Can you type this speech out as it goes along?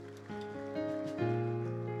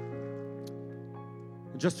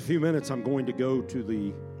just a few minutes, I'm going to go to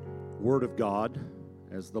the Word of God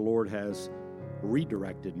as the Lord has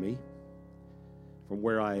redirected me from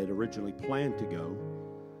where I had originally planned to go.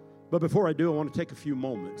 But before I do, I want to take a few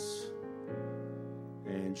moments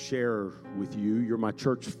and share with you. You're my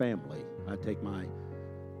church family. I take my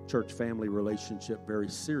church family relationship very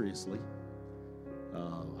seriously.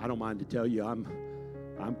 I don't mind to tell you,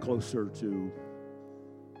 I'm closer to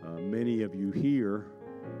many of you here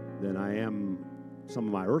than I am some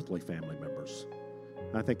of my earthly family members.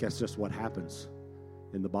 I think that's just what happens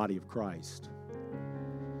in the body of Christ.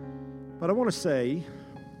 But I want to say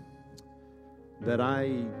that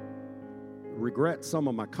I regret some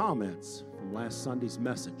of my comments from last Sunday's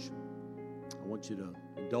message. I want you to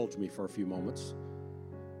indulge me for a few moments.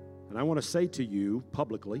 And I want to say to you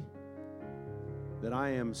publicly that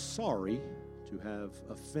I am sorry to have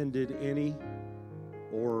offended any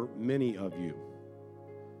or many of you.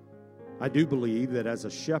 I do believe that as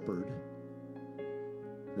a shepherd,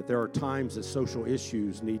 that there are times that social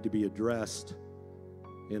issues need to be addressed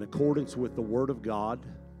in accordance with the Word of God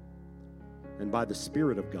and by the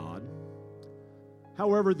Spirit of God.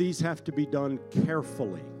 However, these have to be done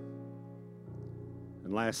carefully.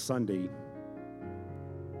 And last Sunday,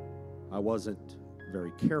 I wasn't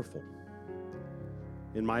very careful.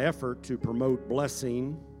 In my effort to promote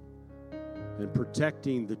blessing and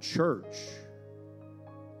protecting the church,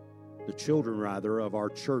 the children rather, of our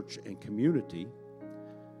church and community,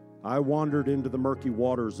 I wandered into the murky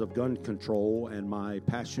waters of gun control and my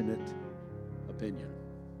passionate opinion.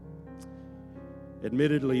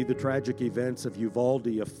 Admittedly, the tragic events of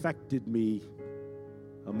Uvalde affected me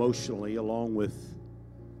emotionally, along with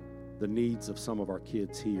the needs of some of our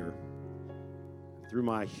kids here. Through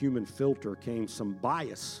my human filter came some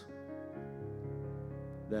bias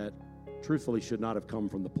that truthfully should not have come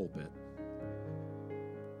from the pulpit.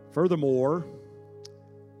 Furthermore,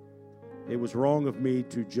 it was wrong of me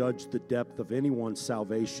to judge the depth of anyone's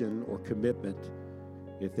salvation or commitment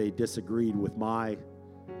if they disagreed with my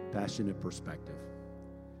passionate perspective.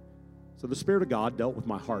 So the Spirit of God dealt with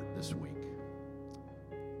my heart this week.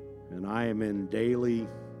 And I am in daily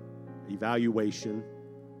evaluation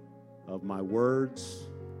of my words,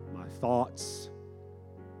 my thoughts,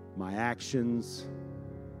 my actions,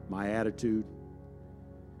 my attitude.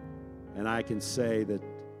 And I can say that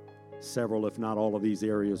several, if not all of these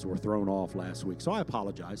areas were thrown off last week. So I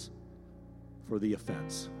apologize for the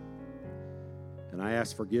offense. And I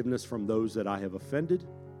ask forgiveness from those that I have offended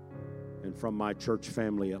and from my church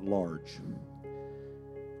family at large.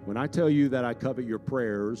 When I tell you that I covet your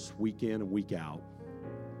prayers week in and week out,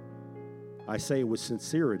 I say it with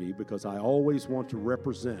sincerity because I always want to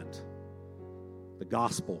represent the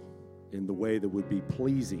gospel in the way that would be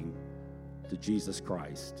pleasing to Jesus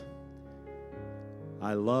Christ.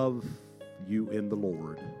 I love you in the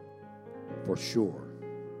Lord, for sure.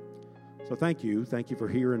 So thank you. Thank you for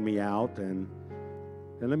hearing me out. And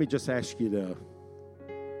let me just ask you to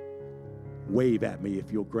wave at me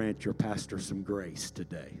if you'll grant your pastor some grace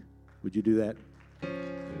today. Would you do that?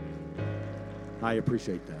 I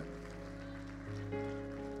appreciate that.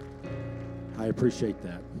 I appreciate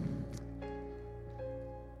that.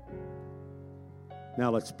 Now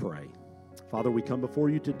let's pray. Father, we come before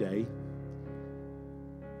you today.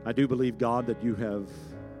 I do believe, God, that you have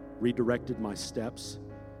redirected my steps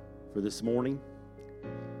for this morning.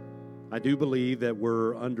 I do believe that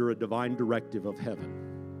we're under a divine directive of heaven.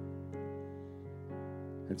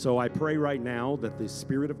 And so I pray right now that the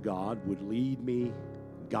Spirit of God would lead me,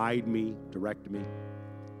 guide me, direct me.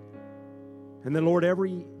 And then, Lord,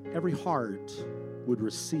 every heart would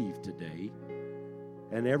receive today,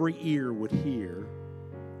 and every ear would hear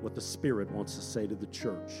what the Spirit wants to say to the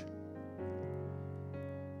church.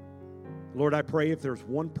 Lord, I pray if there's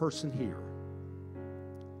one person here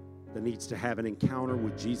that needs to have an encounter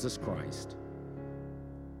with Jesus Christ,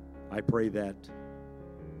 I pray that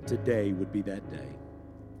today would be that day.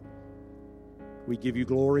 We give you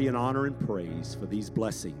glory and honor and praise for these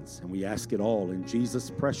blessings, and we ask it all in Jesus'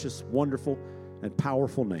 precious, wonderful, and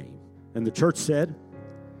powerful name. And the church said,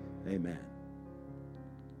 amen.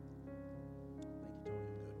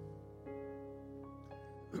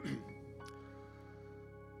 Thank you, Tony.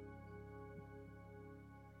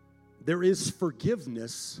 There is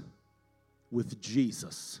forgiveness with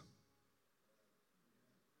Jesus.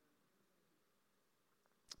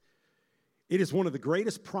 It is one of the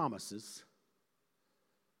greatest promises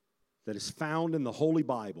that is found in the Holy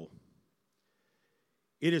Bible.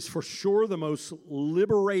 It is for sure the most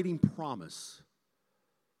liberating promise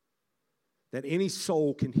that any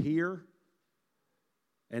soul can hear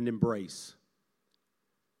and embrace.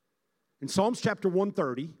 In Psalms chapter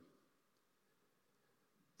 130,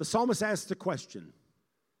 the psalmist asks the question,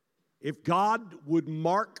 if God would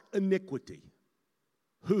mark iniquity,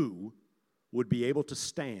 who would be able to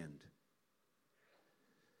stand?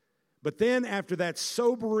 But then after that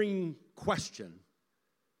sobering question,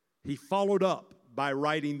 he followed up by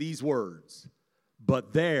writing these words,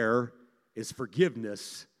 but there is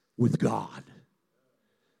forgiveness with God.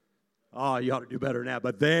 Oh, you ought to do better than that.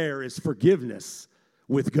 But there is forgiveness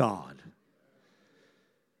with God.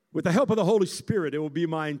 With the help of the Holy Spirit, it will be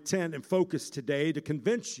my intent and focus today to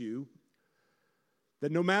convince you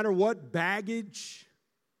that no matter what baggage,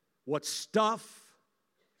 what stuff,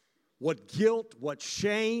 what guilt, what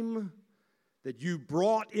shame that you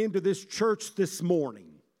brought into this church this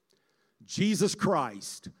morning, Jesus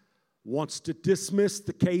Christ wants to dismiss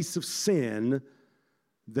the case of sin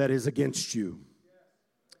that is against you.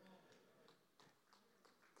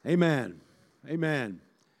 Amen. Amen.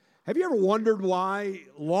 Have you ever wondered why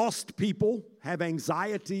lost people have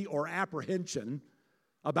anxiety or apprehension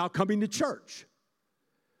about coming to church?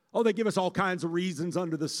 Oh, they give us all kinds of reasons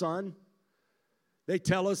under the sun. They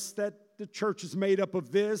tell us that the church is made up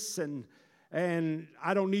of this, and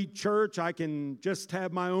I don't need church. I can just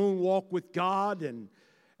have my own walk with God.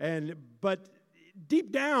 But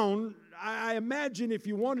deep down, I imagine if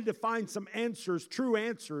you wanted to find some answers, true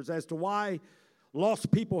answers as to why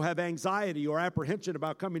lost people have anxiety or apprehension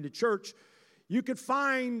about coming to church, you could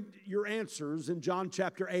find your answers in John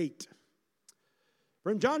chapter 8.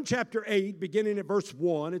 For in John chapter 8, beginning at verse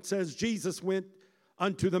 1, it says, Jesus went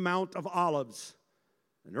unto the Mount of Olives,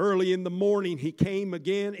 and early in the morning he came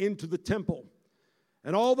again into the temple,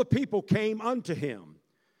 and all the people came unto him,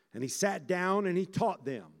 and he sat down and he taught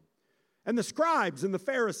them. And the scribes and the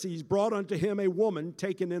Pharisees brought unto him a woman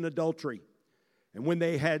taken in adultery. And when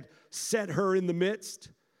they had set her in the midst,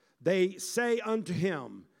 they say unto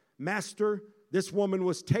him, Master, this woman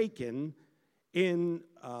was taken in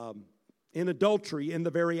adultery in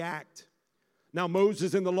the very act. Now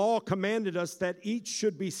Moses in the law commanded us that each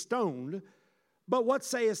should be stoned. But what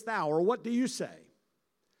sayest thou, or what do you say?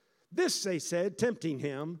 This they said, tempting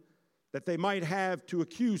him, that they might have to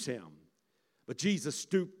accuse him. But Jesus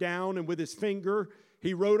stooped down, and with his finger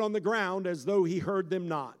he wrote on the ground as though he heard them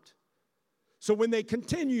not. So when they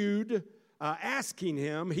continued asking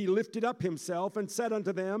him, he lifted up himself and said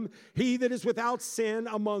unto them, He that is without sin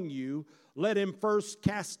among you, let him first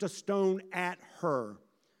cast a stone at her.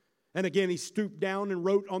 And again he stooped down and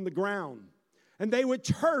wrote on the ground. And they which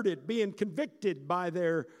heard it, being convicted by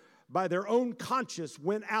their own conscience,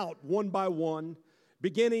 went out one by one,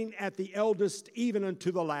 beginning at the eldest even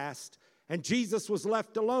unto the last. And Jesus was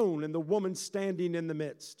left alone, and the woman standing in the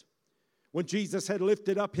midst. When Jesus had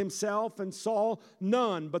lifted up himself and saw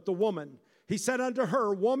none but the woman, he said unto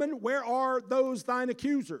her, Woman, where are those thine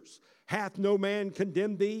accusers? Hath no man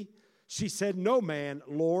condemned thee? She said, No man,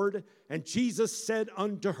 Lord. And Jesus said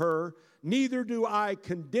unto her, Neither do I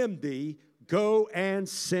condemn thee. Go and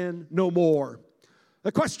sin no more.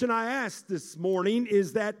 The question I asked this morning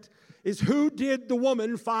is who did the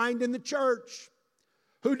woman find in the church?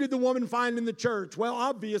 Who did the woman find in the church? Well,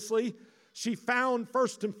 obviously, she found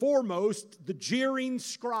first and foremost the jeering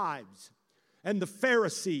scribes and the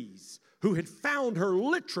Pharisees who had found her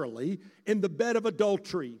literally in the bed of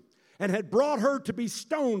adultery and had brought her to be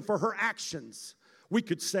stoned for her actions. We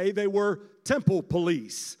could say they were temple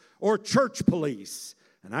police or church police.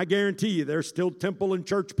 And I guarantee you there's still temple and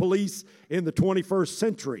church police in the 21st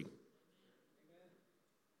century.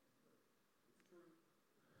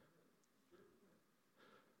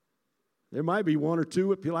 There might be one or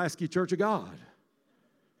two at Pulaski Church of God.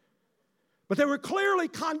 But they were clearly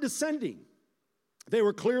condescending. They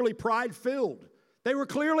were clearly pride-filled. They were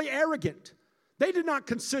clearly arrogant. They did not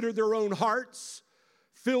consider their own hearts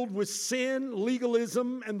filled with sin,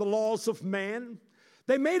 legalism, and the laws of man.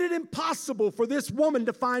 They made it impossible for this woman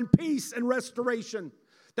to find peace and restoration.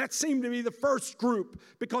 That seemed to be the first group,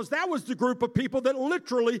 because that was the group of people that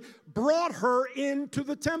literally brought her into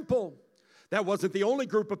the temple. That wasn't the only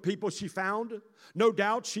group of people she found. No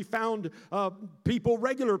doubt she found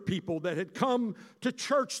regular people that had come to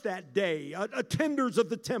church that day, attenders of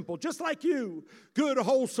the temple, just like you, good,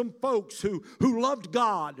 wholesome folks who loved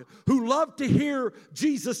God, who loved to hear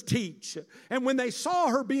Jesus teach. And when they saw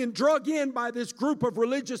her being drug in by this group of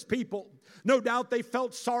religious people, No doubt they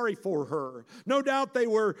felt sorry for her. No doubt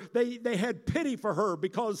they had pity for her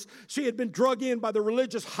because she had been drug in by the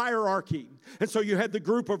religious hierarchy. And so you had the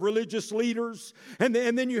group of religious leaders, and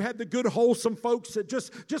then you had the good, wholesome folks that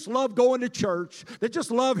just love going to church, that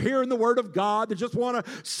just love hearing the Word of God, that just want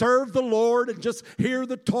to serve the Lord and just hear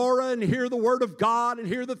the Torah and hear the Word of God and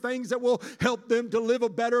hear the things that will help them to live a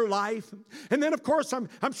better life. And then, of course,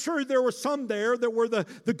 I'm sure there were some there that were the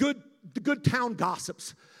good town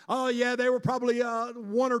gossips. Oh, yeah, there were probably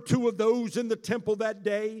one or two of those in the temple that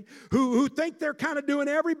day who think they're kind of doing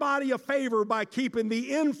everybody a favor by keeping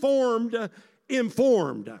the informed.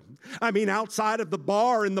 I mean, outside of the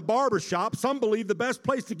bar and the barbershop, some believe the best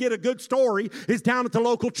place to get a good story is down at the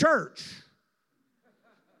local church.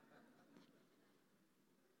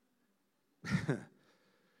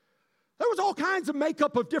 There was all kinds of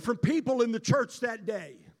makeup of different people in the church that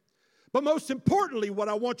day. But most importantly, what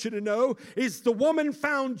I want you to know is the woman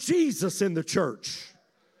found Jesus in the church.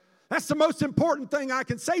 That's the most important thing I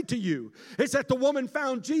can say to you, is that the woman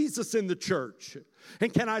found Jesus in the church.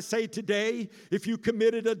 And can I say today, if you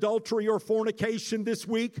committed adultery or fornication this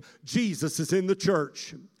week, Jesus is in the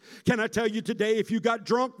church. Can I tell you today, if you got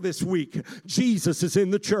drunk this week, Jesus is in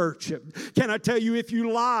the church. Can I tell you, if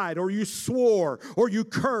you lied or you swore or you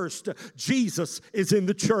cursed, Jesus is in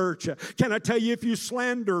the church. Can I tell you, if you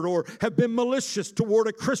slandered or have been malicious toward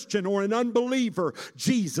a Christian or an unbeliever,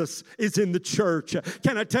 Jesus is in the church.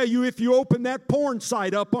 Can I tell you, if you open that porn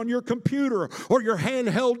site up on your computer or your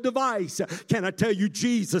handheld device, can I tell you,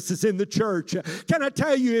 Jesus is in the church? Can I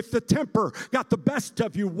tell you, if the temper got the best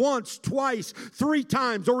of you once, twice, 3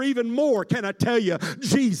 times, or even more, can I tell you,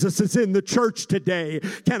 Jesus is in the church today?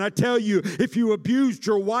 Can I tell you, if you abused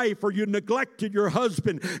your wife or you neglected your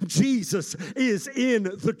husband, Jesus is in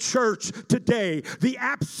the church today. The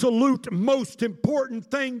absolute most important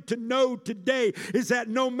thing to know today is that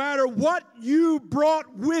no matter what you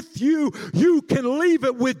brought with you, you can leave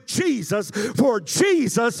it with Jesus, for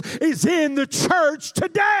Jesus is in the church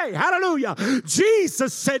today. Hallelujah.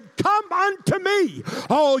 Jesus said, "Come unto me,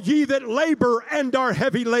 all ye that labor and are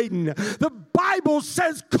heavy laden." The Bible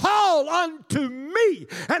says, "Call unto me,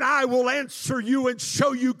 and I will answer you and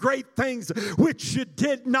show you great things which you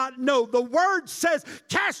did not know." The word says,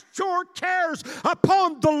 "Cast your cares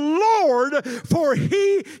upon the Lord, for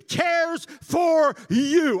he cares for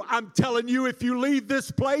you." I'm telling you, if you leave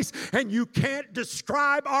this place and you can't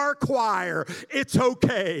describe our choir, it's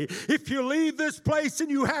okay. If you leave this place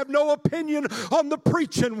and you have no opinion on the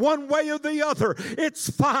preaching one way or the other, it's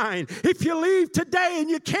fine. If you leave today and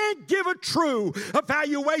you can't give a true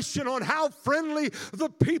evaluation on how friendly the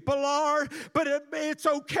people are, but it's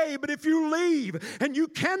okay. But if you leave and you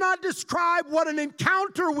cannot describe what an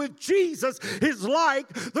encounter with Jesus is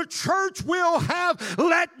like, the church will have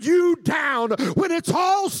let you down. When it's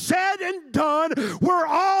all said and done, we're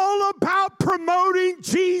all about promoting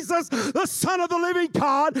Jesus, the Son of the living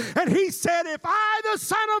God. And he said, "If I, the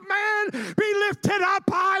Son of Man, be lifted up,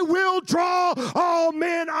 I will draw all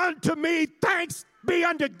men unto me." Thanks be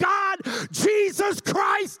unto God. Jesus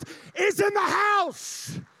Christ is in the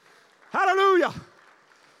house. Hallelujah.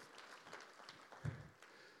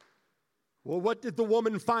 Well, what did the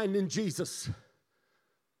woman find in Jesus?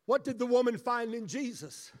 What did the woman find in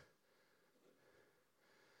Jesus?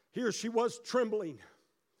 Here she was trembling,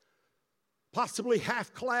 possibly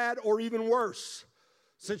half-clad or even worse,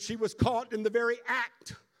 since she was caught in the very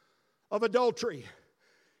act of adultery.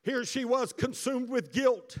 Here she was consumed with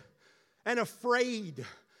guilt and afraid,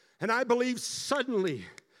 and I believe suddenly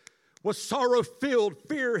was sorrow-filled.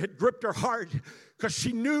 Fear had gripped her heart because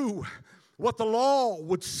she knew what the law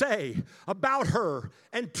would say about her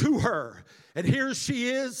and to her. And here she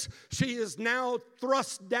is now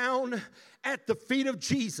thrust down at the feet of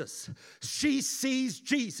Jesus. She sees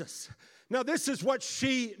Jesus. Now, this is what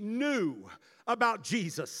she knew about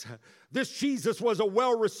Jesus. This Jesus was a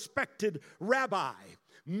well-respected rabbi.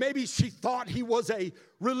 Maybe she thought he was a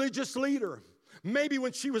religious leader. Maybe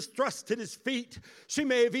when she was thrust at his feet, she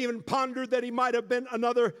may have even pondered that he might have been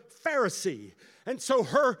another Pharisee. And so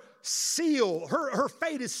her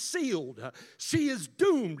fate is sealed. She is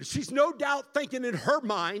doomed. She's no doubt thinking in her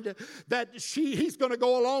mind that he's going to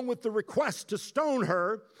go along with the request to stone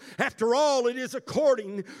her. After all, it is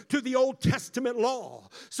according to the Old Testament law.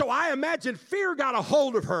 So I imagine fear got a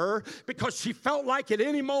hold of her because she felt like at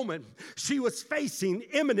any moment she was facing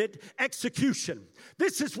imminent execution.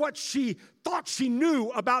 This is what she thought she knew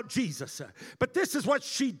about Jesus. But this is what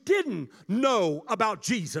she didn't know about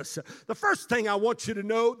Jesus. The first thing I want you to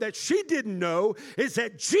know that she didn't know is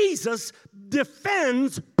that Jesus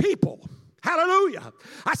defends people. Hallelujah.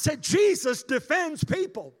 I said Jesus defends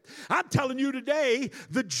people. I'm telling you today,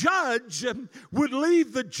 the judge would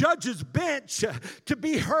leave the judge's bench to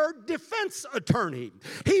be her defense attorney.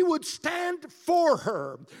 He would stand for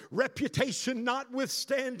her, reputation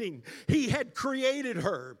notwithstanding. He had created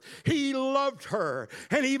her. He loved her.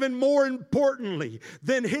 And even more importantly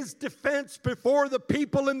than his defense before the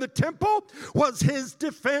people in the temple was his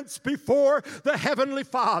defense before the Heavenly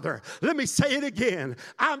Father. Let me say it again.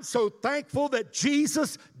 I'm so thankful that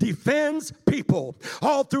Jesus defends people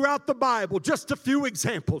all throughout the Bible. Just a few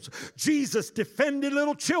examples. Jesus defended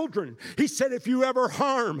little children. He said, if you ever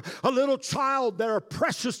harm a little child that are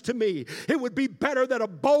precious to me, it would be better that a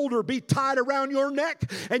boulder be tied around your neck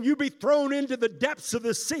and you be thrown into the depths of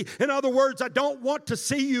the sea. In other words, I don't want to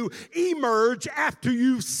see you emerge after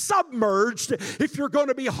you've submerged if you're going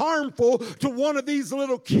to be harmful to one of these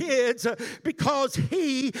little kids, because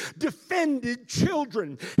he defended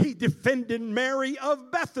children. He defended Mary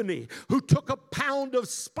of Bethany, who took a pound of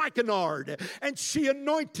spikenard and she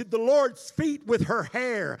anointed the Lord's feet with her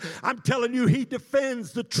hair. I'm telling you, he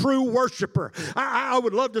defends the true worshiper. I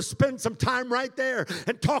would love to spend some time right there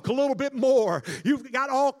and talk a little bit more. You've got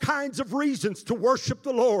all kinds of reasons to worship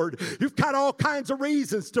the Lord. You've got all kinds of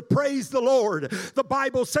reasons to praise the Lord. The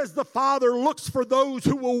Bible says the Father looks for those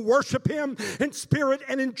who will worship him in spirit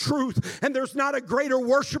and in truth. And there's not a greater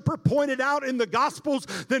worshiper pointed out in the Gospels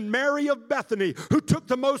than Mary of Bethany, who took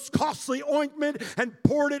the most costly ointment and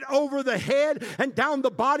poured it over the head and down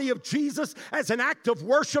the body of Jesus as an act of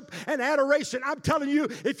worship and adoration. I'm telling you,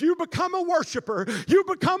 if you become a worshiper, you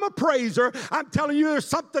become a praiser. I'm telling you, there's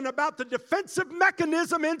something about the defensive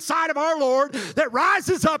mechanism inside of our Lord that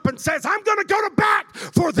rises up and says, I'm going to go to bat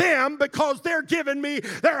for them because they're giving me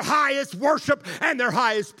their highest worship and their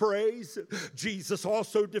highest praise. Jesus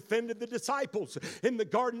also defended the disciples in the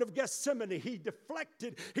Garden of Gethsemane. He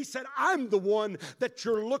deflected. He said, I'm the one that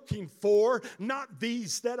you're looking for, not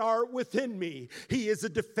these that are within me. He is a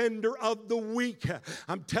defender of the weak.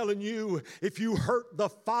 I'm telling you, if you hurt the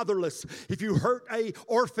fatherless, if you hurt an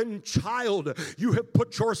orphan child, you have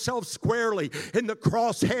put yourself squarely in the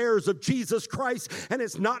crosshairs of Jesus Christ, and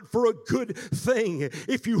it's not for a good thing.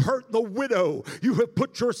 If you hurt the widow, you have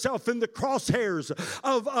put yourself in the crosshairs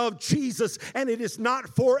of Jesus, and it is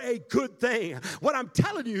not for a good thing. What I'm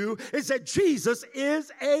telling you is that Jesus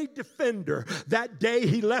is a defender. That day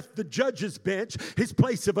he left the judge's bench, his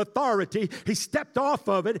place of authority. He stepped off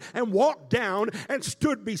of it and walked down and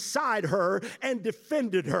stood beside her and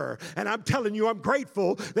defended her. And I'm telling you, I'm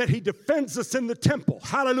grateful that he defends us in the temple.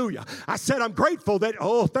 Hallelujah. I said I'm grateful that,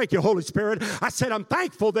 oh, thank you, Holy Spirit. I said I'm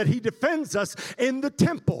thankful that he defends us in the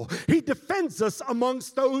temple. He defends us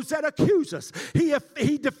amongst those that accuse us.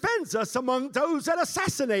 He defends us among those that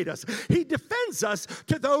assassinate us. He defends us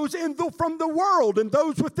to those from the world and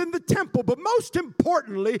those within the temple. But most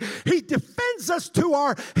importantly, he defends us to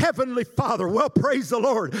our Heavenly Father. Well, praise the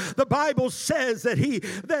Lord. The Bible says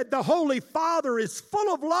that the Holy Father is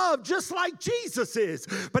full of love, just like Jesus is.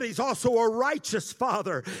 But he's also a righteous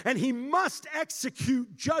Father, and he must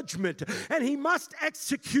execute judgment, and he must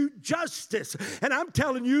execute justice. And I'm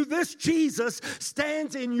telling you, this Jesus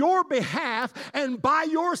stands in your behalf and by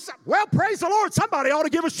your side. Well, praise the Lord. Somebody ought to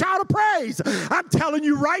give a shout of praise. I'm telling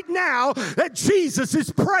you right now that Jesus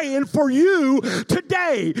is praying for you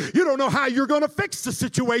today. You don't know how you're going to fix the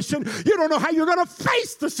situation. You don't know how you're going to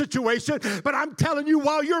face the situation. But I'm telling you,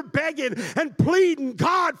 while you're begging and pleading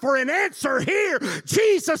God for an answer here,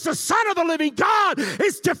 Jesus, the Son of the living God,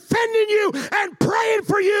 is defending you and praying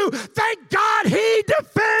for you. Thank God he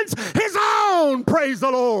defends his own. Praise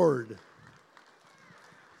the Lord.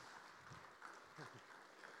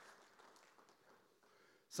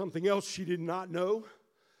 Something else she did not know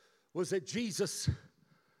was that Jesus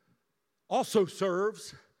also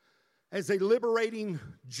serves as a liberating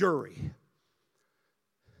jury.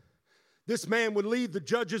 This man would leave the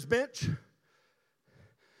judge's bench,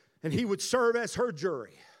 and he would serve as her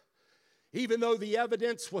jury, even though the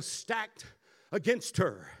evidence was stacked against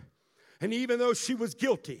her. And even though she was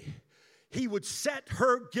guilty, he would set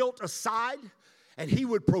her guilt aside, and he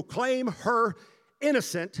would proclaim her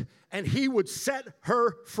innocent, and he would set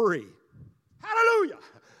her free. Hallelujah.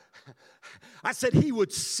 I said he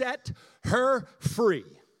would set her free.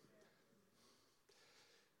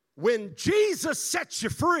 When Jesus sets you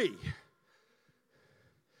free,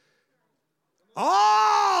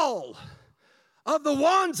 all of the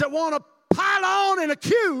ones that want to pile on and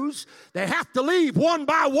accuse, they have to leave one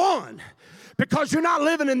by one, because you're not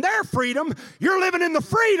living in their freedom, you're living in the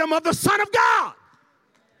freedom of the Son of God.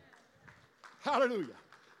 Hallelujah.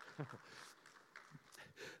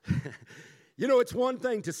 You know, it's one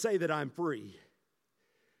thing to say that I'm free.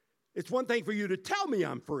 It's one thing for you to tell me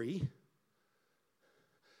I'm free,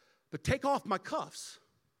 but take off my cuffs.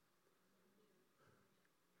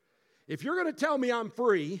 If you're going to tell me I'm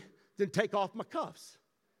free, then take off my cuffs.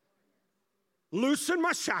 Loosen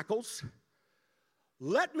my shackles.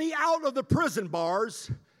 Let me out of the prison bars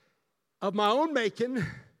of my own making,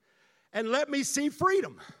 and let me see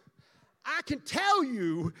freedom. I can tell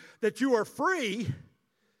you that you are free,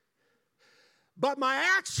 but my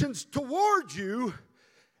actions toward you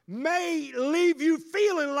may leave you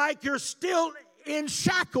feeling like you're still in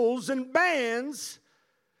shackles and bands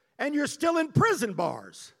and you're still in prison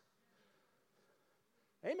bars.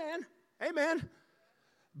 Amen. Amen.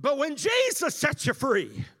 But when Jesus sets you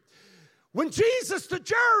free, when Jesus, the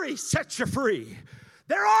jury, sets you free,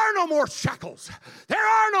 there are no more shackles. There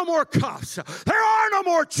are no more cuffs. There are no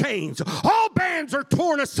more chains. All bands are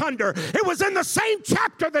torn asunder. It was in the same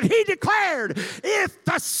chapter that he declared, if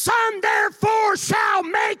the Son therefore shall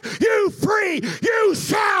make you free, you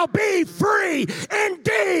shall be free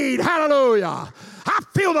indeed. Hallelujah. I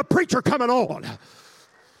feel the preacher coming on.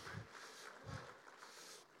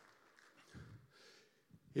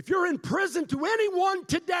 If you're in prison to anyone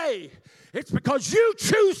today, it's because you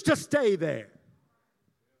choose to stay there.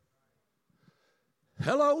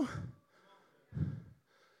 Hello?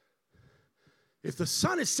 If the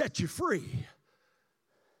Son has set you free,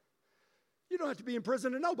 you don't have to be in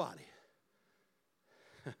prison to nobody.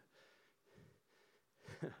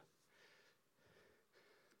 That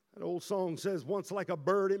old song says, once like a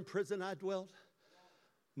bird in prison I dwelt,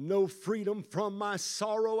 no freedom from my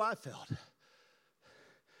sorrow I felt.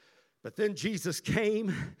 But then Jesus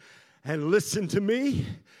came and listened to me,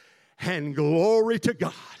 and glory to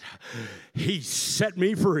God, he set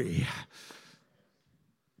me free.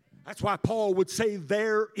 That's why Paul would say,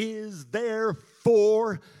 there is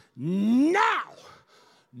therefore now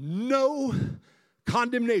no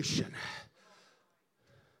condemnation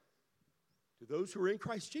to those who are in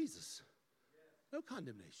Christ Jesus. No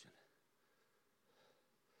condemnation.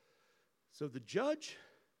 So the judge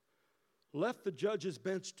left the judge's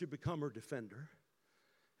bench to become her defender,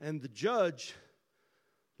 and the judge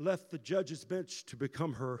left the judge's bench to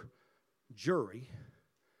become her jury.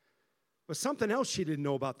 But something else she didn't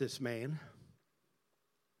know about this man.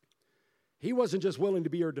 He wasn't just willing to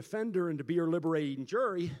be her defender and to be her liberating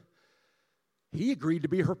jury. He agreed to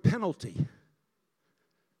be her penalty.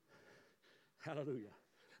 Hallelujah.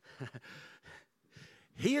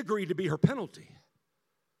 He agreed to be her penalty.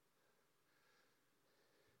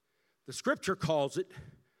 The scripture calls it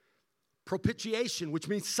propitiation, which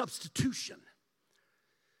means substitution.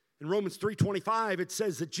 In Romans 3:25, it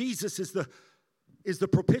says that Jesus is the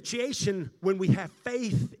propitiation when we have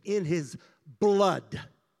faith in his blood.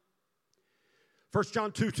 1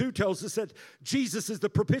 John 2:2 tells us that Jesus is the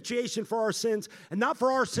propitiation for our sins, and not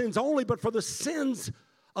for our sins only, but for the sins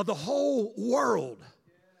of the whole world.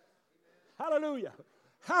 Hallelujah.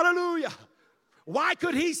 Hallelujah. Why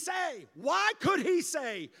could he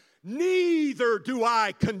say, neither do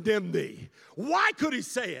I condemn thee? Why could he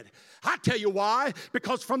say it? I tell you why.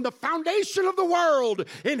 Because from the foundation of the world,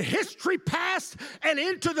 in history past and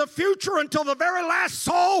into the future, until the very last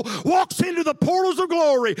soul walks into the portals of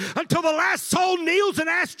glory, until the last soul kneels and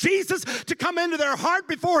asks Jesus to come into their heart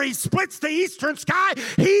before he splits the eastern sky,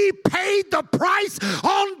 he paid the price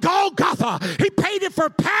on Golgotha. He paid it for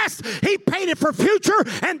past, he paid it for future,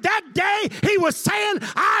 and that day he was saying,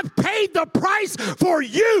 I've paid the price for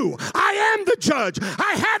you. I am the judge.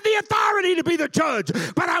 I have the authority to be the judge,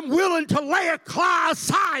 but I'm willing to lay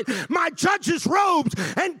aside my judge's robes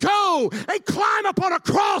and go and climb up on a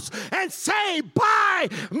cross and say, by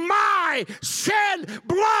my shed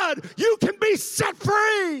blood, you can be set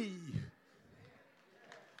free.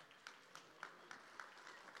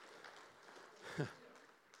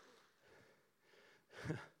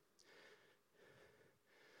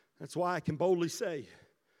 That's why I can boldly say,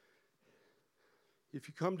 if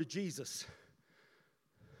you come to Jesus,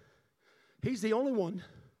 he's the only one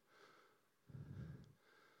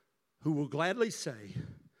who will gladly say,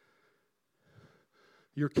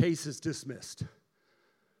 your case is dismissed.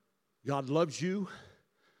 God loves you,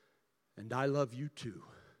 and I love you too.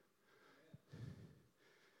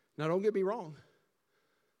 Now, don't get me wrong.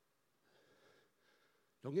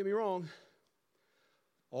 Don't get me wrong.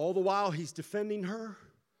 All the while he's defending her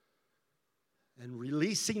and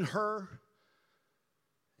releasing her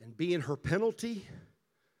and being her penalty,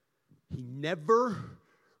 he never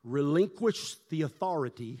relinquished the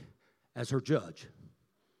authority as her judge.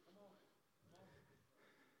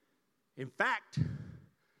 In fact,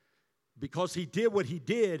 because he did what he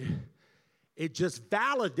did, it just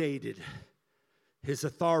validated his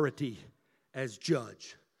authority as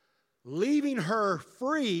judge. leaving her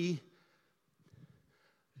free,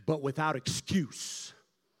 but without excuse.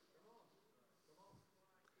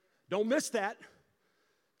 Don't miss that.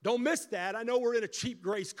 Don't miss that. I know we're in a cheap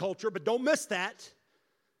grace culture, but don't miss that.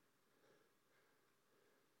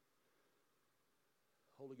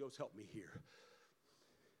 Holy Ghost, help me here.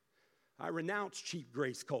 I renounce cheap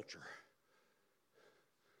grace culture.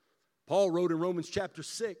 Paul wrote in Romans chapter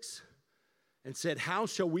 6 and said, "How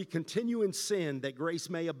shall we continue in sin that grace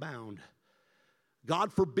may abound?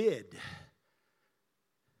 God forbid.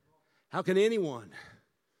 How can anyone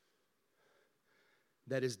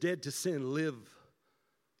that is dead to sin live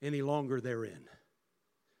any longer therein?"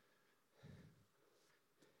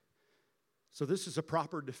 So this is a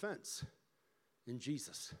proper defense in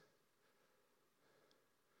Jesus.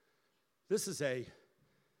 This is a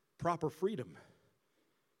proper freedom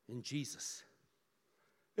in Jesus.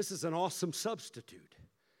 This is an awesome substitute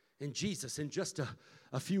in Jesus. In just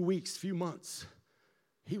a few weeks, few months,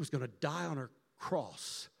 he was going to die on a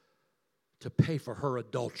cross to pay for her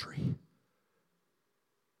adultery.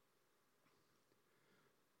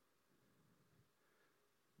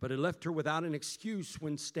 But it left her without an excuse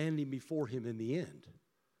when standing before him in the end.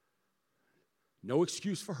 No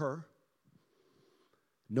excuse for her.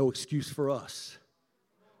 No excuse for us.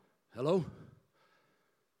 Hello?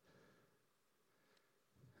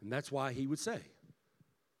 And that's why he would say,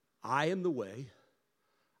 "I am the way,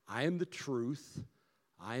 I am the truth,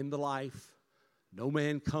 I am the life. No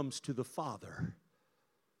man comes to the Father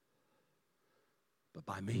but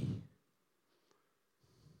by me."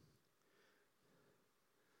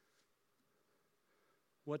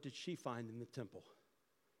 What did she find in the temple?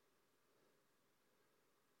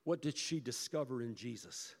 What did she discover in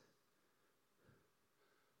Jesus?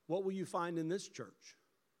 What will you find in this church?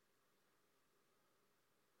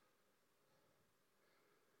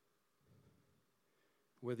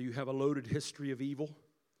 Whether you have a loaded history of evil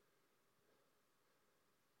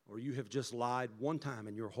or you have just lied one time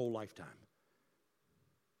in your whole lifetime,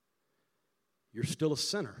 you're still a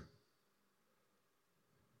sinner.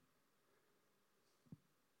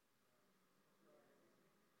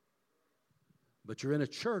 But you're in a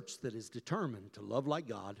church that is determined to love like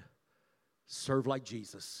God, serve like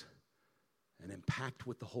Jesus, and impact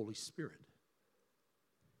with the Holy Spirit.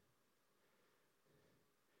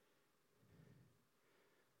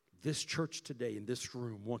 This church today in this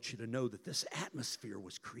room wants you to know that this atmosphere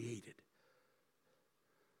was created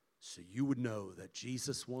so you would know that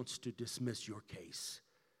Jesus wants to dismiss your case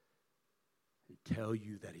and tell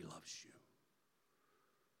you that he loves you.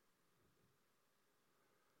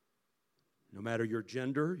 No matter your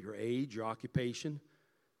gender, your age, your occupation,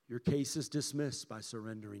 your case is dismissed by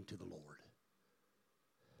surrendering to the Lord.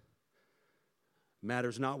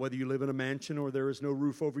 Matters not whether you live in a mansion or there is no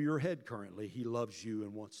roof over your head currently. He loves you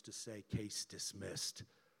and wants to say, "Case dismissed,"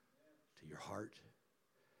 to your heart.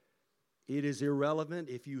 It is irrelevant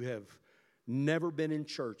if you have never been in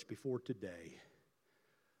church before today,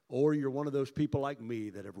 or you're one of those people like me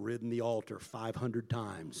that have ridden the altar 500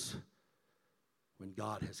 times. When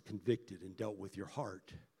God has convicted and dealt with your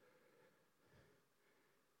heart.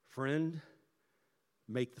 Friend,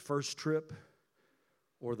 make the first trip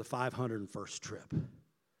or the 501st trip.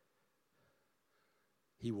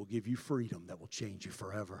 He will give you freedom that will change you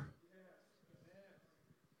forever.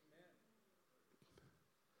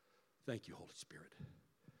 Thank you, Holy Spirit.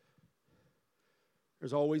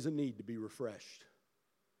 There's always a need to be refreshed.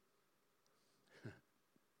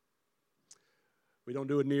 We don't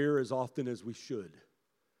do it near as often as we should.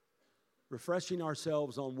 Refreshing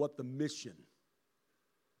ourselves on what the mission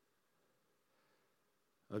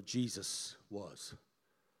of Jesus was.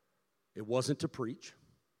 It wasn't to preach.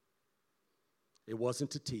 It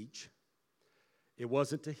wasn't to teach. It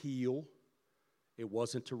wasn't to heal. It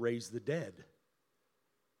wasn't to raise the dead.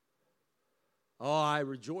 Oh, I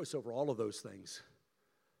rejoice over all of those things.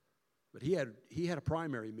 But he had a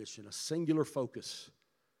primary mission, a singular focus.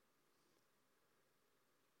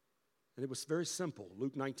 And it was very simple.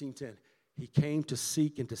 Luke 19:10. He came to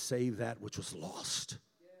seek and to save that which was lost.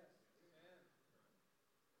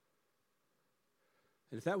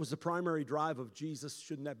 And if that was the primary drive of Jesus,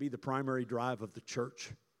 shouldn't that be the primary drive of the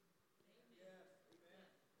church?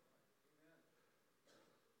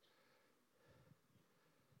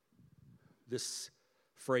 This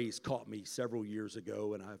phrase caught me several years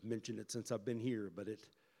ago, and I've mentioned it since I've been here, but it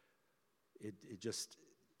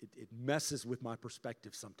messes with my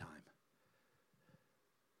perspective sometime.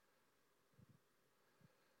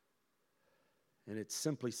 And it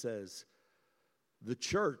simply says, the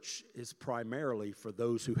church is primarily for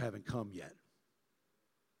those who haven't come yet.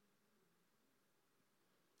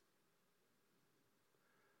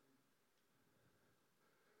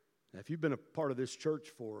 Now, if you've been a part of this church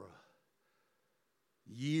for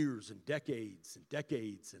years and decades,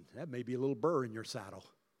 and that may be a little burr in your saddle.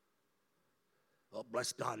 Well,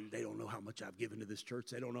 bless God, they don't know how much I've given to this church.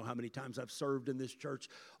 They don't know how many times I've served in this church,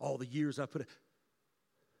 all the years I've put it.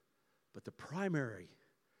 But the primary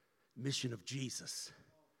mission of Jesus,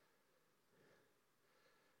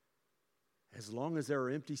 as long as there are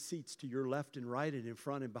empty seats to your left and right and in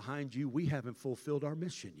front and behind you, we haven't fulfilled our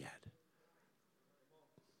mission yet.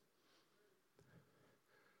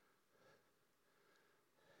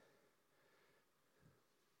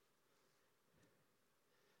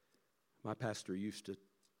 My pastor used to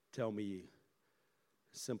tell me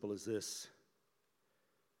as simple as this.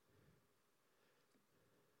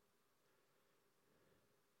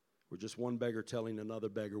 We're just one beggar telling another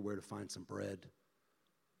beggar where to find some bread.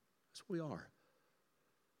 That's what we are.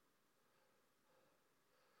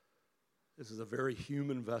 This is a very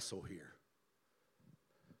human vessel here.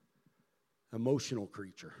 Emotional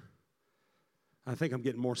creature. I think I'm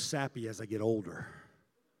getting more sappy as I get older.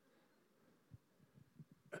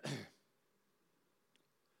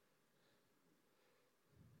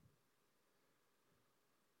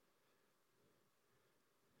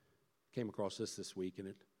 Came across this week, and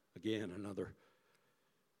it, again, another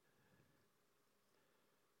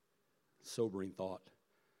sobering thought.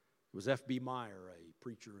 It was F.B. Meyer, a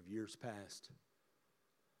preacher of years past.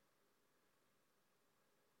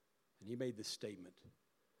 And he made this statement.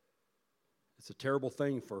 It's a terrible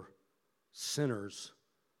thing for sinners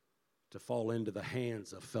to fall into the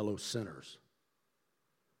hands of fellow sinners.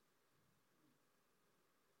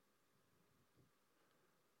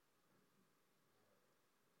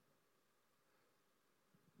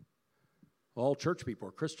 All church people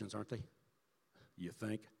are Christians, aren't they? You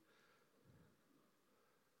think?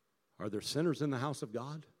 Are there sinners in the house of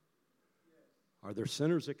God? Are there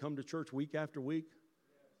sinners that come to church week after week?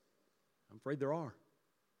 I'm afraid there are.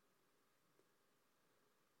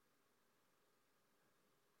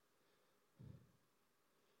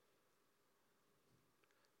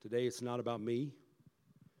 Today it's not about me.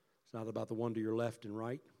 It's not about the one to your left and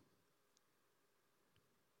right.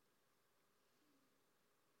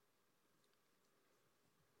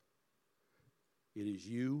 It is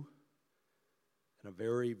you and a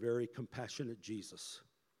very, very compassionate Jesus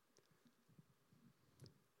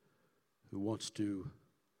who wants to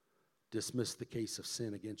dismiss the case of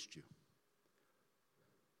sin against you.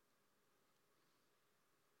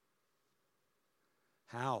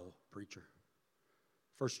 How, preacher?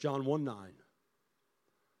 1 John 1:9.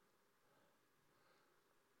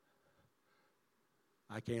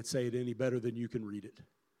 I can't say it any better than you can read it.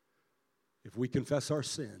 If we confess our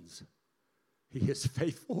sins, He is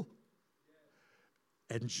faithful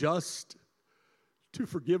and just to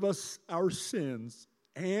forgive us our sins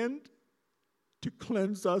and to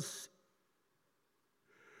cleanse us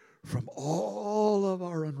from all of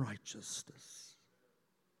our unrighteousness.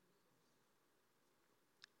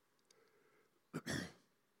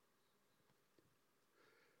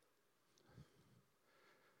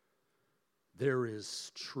 There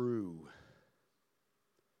is true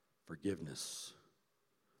forgiveness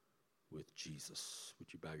with Jesus.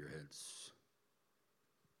 Would you bow your heads?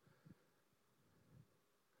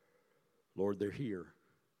 Lord, they're here.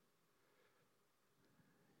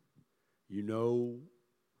 You know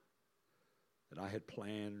that I had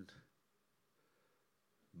planned.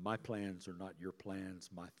 My plans are not your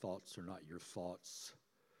plans. My thoughts are not your thoughts.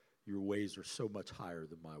 Your ways are so much higher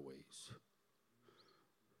than my ways.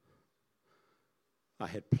 I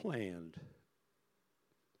had planned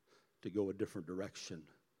to go a different direction.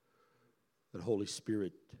 But Holy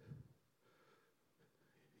Spirit,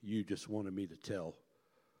 you just wanted me to tell,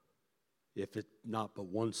 if it's not but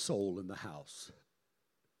one soul in the house,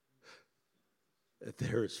 that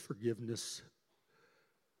there is forgiveness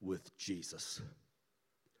with Jesus.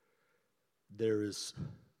 There is,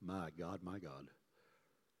 my God,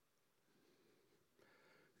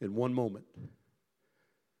 in one moment,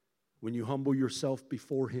 when you humble yourself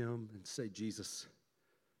before Him and say, Jesus,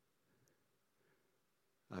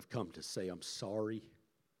 I've come to say I'm sorry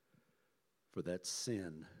for that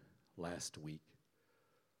sin last week,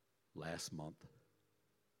 last month.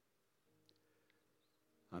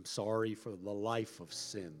 I'm sorry for the life of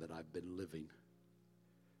sin that I've been living.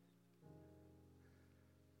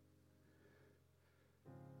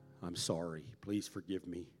 I'm sorry. Please forgive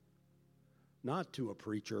me. Not to a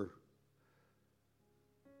preacher,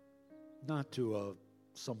 not to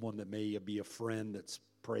someone that may be a friend that's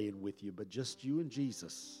praying with you, but just you and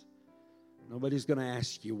Jesus. Nobody's going to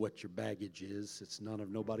ask you what your baggage is. It's none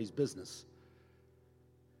of nobody's business.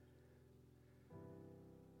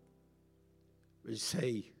 But you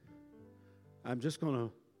say, I'm just gonna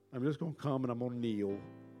come and I'm gonna kneel.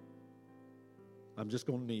 I'm just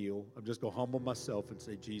gonna kneel. I'm just gonna humble myself and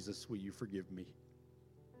say, Jesus, will you forgive me?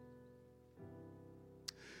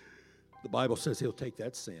 The Bible says he'll take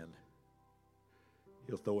that sin.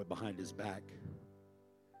 He'll throw it behind his back.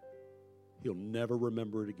 He'll never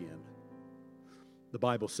remember it again. The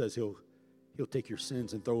Bible says he'll take your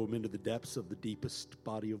sins and throw them into the depths of the deepest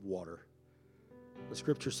body of water. The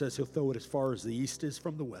scripture says he'll throw it as far as the east is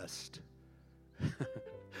from the west.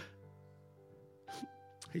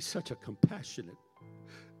 He's such a compassionate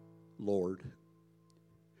Lord.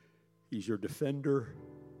 He's your defender.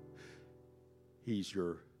 He's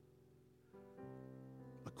your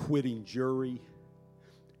acquitting jury.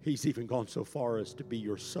 He's even gone so far as to be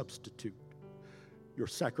your substitute, your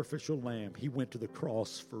sacrificial lamb. He went to the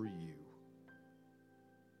cross for you.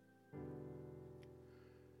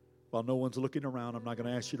 While no one's looking around, I'm not going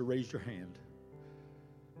to ask you to raise your hand.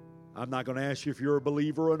 I'm not going to ask you if you're a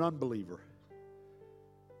believer or an unbeliever.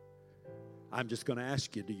 I'm just going to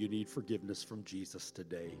ask you, do you need forgiveness from Jesus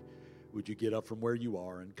today? Would you get up from where you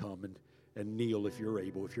are and come and kneel if you're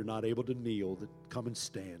able? If you're not able to kneel, then come and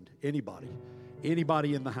stand. Anybody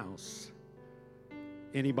in the house.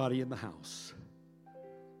 Anybody in the house.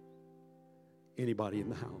 Anybody in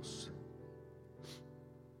the house.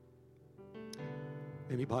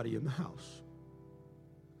 Anybody in the house.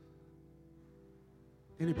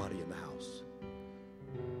 Anybody in the house.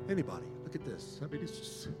 Anybody. Look at this. I mean, it's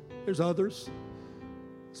just, there's others.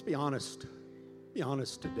 Let's be honest. Be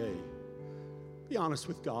honest today. Be honest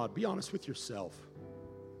with God. Be honest with yourself.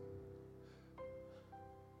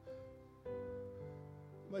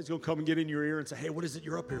 Nobody's going to come and get in your ear and say, hey, what is it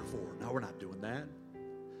you're up here for? No, we're not doing that.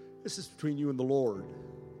 This is between you and the Lord.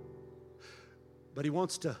 But he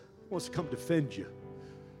wants to come defend you.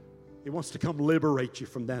 He wants to come liberate you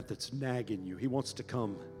from that's nagging you. He wants to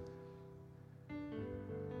come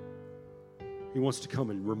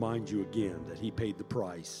and remind you again that he paid the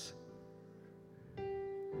price.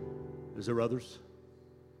 Is there others?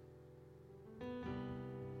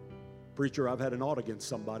 Preacher, I've had an ought against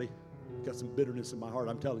somebody. Got some bitterness in my heart.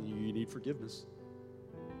 I'm telling you, you need forgiveness.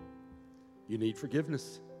 You need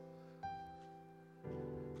forgiveness.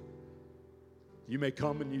 You may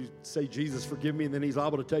come and you say, Jesus, forgive me, and then he's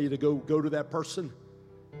liable to tell you to go to that person.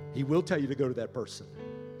 He will tell you to go to that person.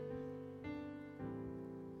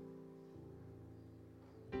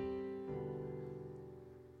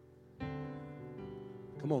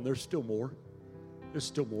 Come on, there's still more. There's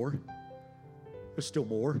still more. There's still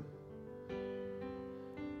more.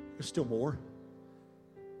 There's still more.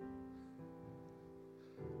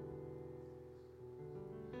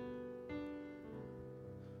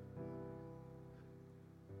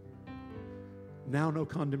 Now no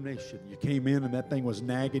condemnation. You came in and that thing was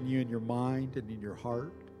nagging you in your mind and in your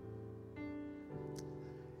heart.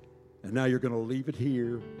 And now you're going to leave it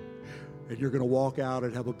here and you're going to walk out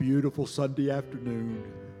and have a beautiful Sunday afternoon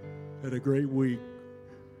and a great week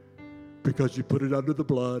because you put it under the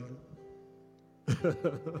blood.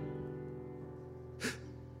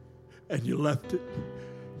 And you left it.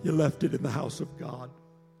 You left it in the house of God.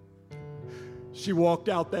 She walked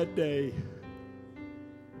out that day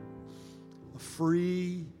a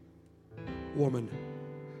free woman.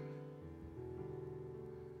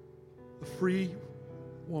 A free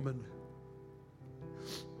woman.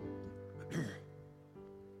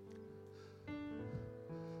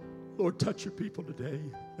 Lord, touch your people today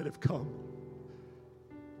that have come.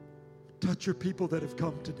 Touch your people that have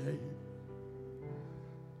come today.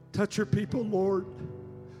 Touch your people, Lord.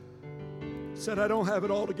 Said, I don't have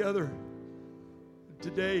it all together.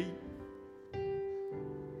 Today,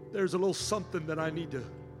 there's a little something that I need to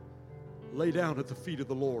lay down at the feet of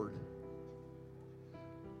the Lord.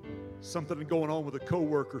 Something going on with a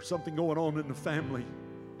coworker, something going on in the family.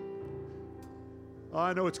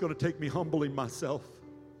 I know it's going to take me humbling myself.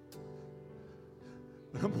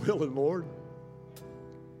 But I'm willing, Lord.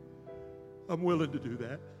 I'm willing to do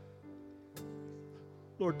that.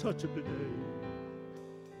 Lord, touch him today.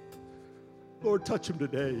 Lord, touch him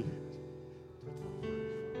today.